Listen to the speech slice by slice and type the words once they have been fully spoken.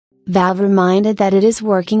Valve reminded that it is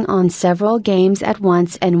working on several games at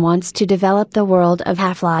once and wants to develop the world of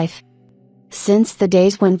Half-Life. Since the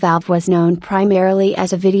days when Valve was known primarily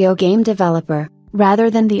as a video game developer, rather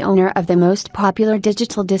than the owner of the most popular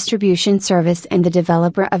digital distribution service and the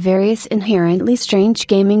developer of various inherently strange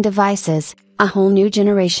gaming devices, a whole new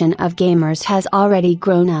generation of gamers has already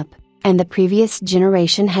grown up, and the previous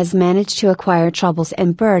generation has managed to acquire troubles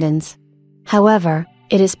and burdens. However,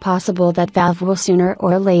 it is possible that Valve will sooner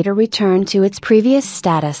or later return to its previous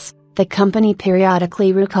status. The company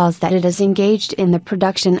periodically recalls that it is engaged in the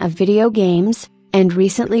production of video games, and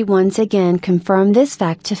recently once again confirmed this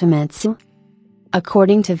fact to Famitsu.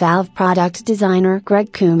 According to Valve product designer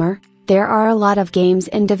Greg Coomer, there are a lot of games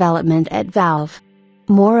in development at Valve.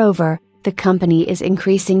 Moreover, the company is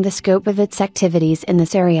increasing the scope of its activities in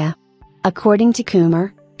this area. According to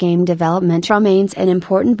Coomer, game development remains an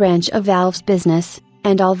important branch of Valve's business,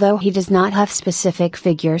 and although he does not have specific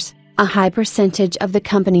figures, a high percentage of the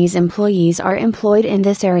company's employees are employed in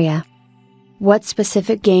this area. What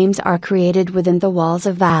specific games are created within the walls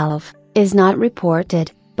of Valve is not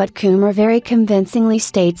reported, but Coomer very convincingly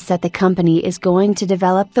states that the company is going to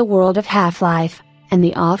develop the world of Half-Life, and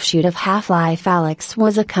the offshoot of Half-Life Alyx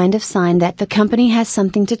was a kind of sign that the company has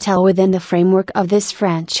something to tell within the framework of this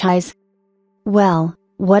franchise. Well,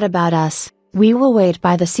 what about us? We will wait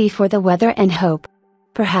by the sea for the weather and hope.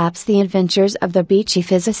 Perhaps the adventures of the beachy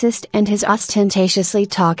physicist and his ostentatiously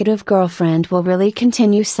talkative girlfriend will really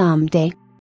continue someday.